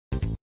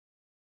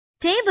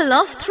Table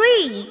of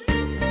 3.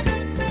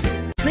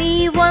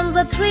 3 ones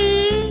are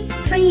 3.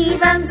 3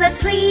 ones are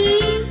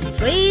 3.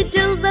 3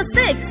 twos are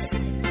 6.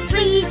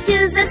 3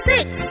 twos are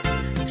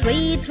 6.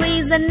 3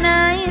 threes are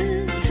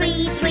 9.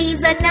 3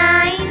 threes are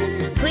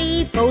 9.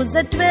 3 fours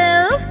are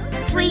 12.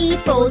 3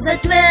 fours are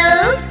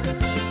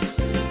 12.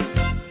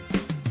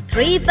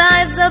 3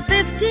 fives are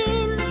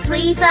 15.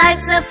 3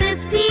 fives are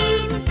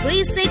 15.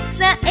 3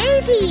 sixes are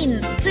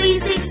 18. 3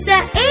 sixes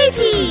are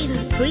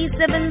 18. 3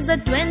 sevens are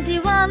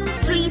 21.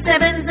 3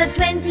 sevens are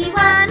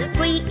 21.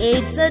 3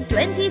 eights are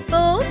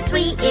 24.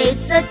 3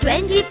 eights are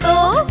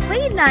 24.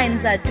 3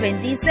 nines are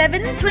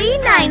 27. 3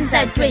 nines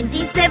are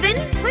 27.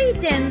 3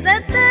 tens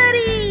are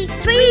 30.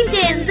 3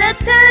 tens are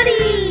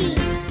 30.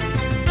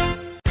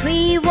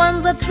 3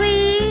 ones are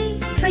 3.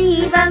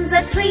 3 ones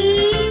are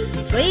 3.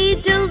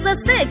 3 twos are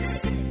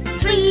 6.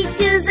 3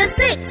 twos are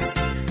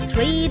 6.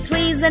 3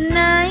 threes are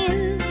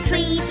 9.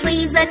 3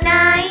 threes are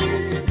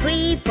 9.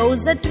 3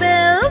 fours are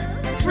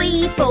 12.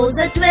 3 fours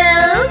are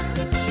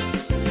 12.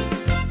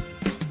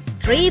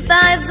 3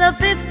 fives are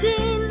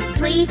 15.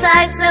 3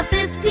 fives are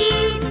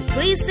 15.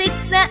 3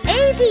 sixes are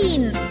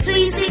 18.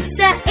 3 sixes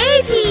are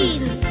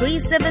 18. 3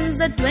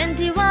 sevens are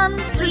 21.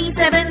 3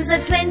 sevens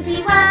are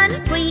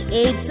 21. 3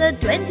 eights are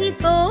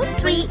 24.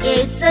 3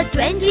 eights are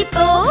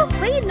 24.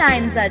 3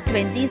 nines are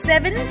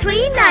 27.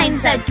 3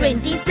 nines are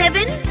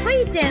 27.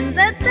 3 tens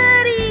are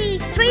 30.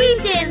 3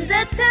 tens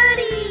are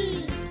 30.